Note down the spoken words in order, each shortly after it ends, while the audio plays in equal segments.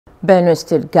Benue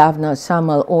State Governor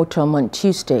Ortom on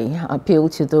Tuesday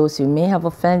appealed to those who may have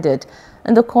offended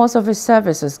in the course of his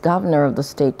service as governor of the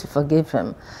state to forgive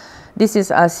him. This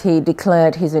is as he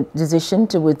declared his decision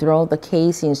to withdraw the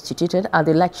case he instituted at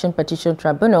the Election Petition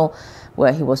Tribunal,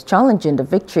 where he was challenging the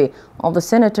victory of the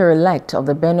senator-elect of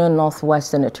the Benue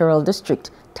Northwest Senatorial District,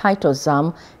 Titus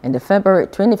Zam, in the February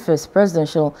 21st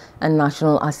presidential and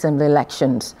National Assembly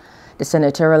elections. The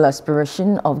senatorial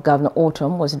aspiration of Governor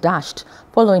Ortom was dashed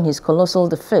following his colossal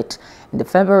defeat in the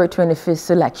February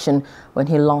 25th election when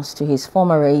he lost to his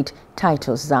former aide,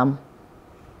 Titus Zam.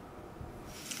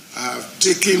 I have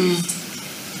taken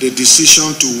the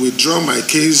decision to withdraw my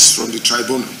case from the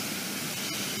tribunal.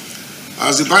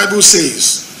 As the Bible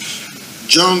says,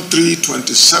 John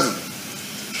 3:27,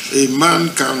 a man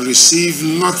can receive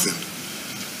nothing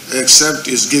except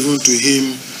is given to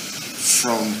him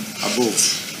from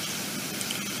above.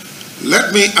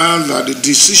 Let me add that the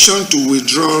decision to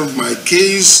withdraw my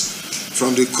case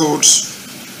from the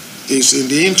courts is in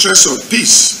the interest of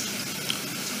peace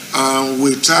and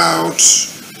without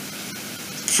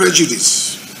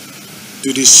prejudice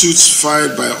to the suits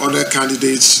filed by other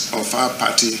candidates of our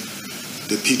party,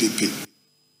 the PDP.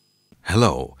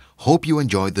 Hello, hope you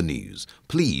enjoyed the news.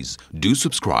 Please do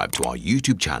subscribe to our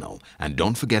YouTube channel and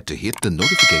don't forget to hit the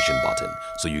notification button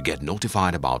so you get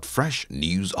notified about fresh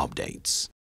news updates.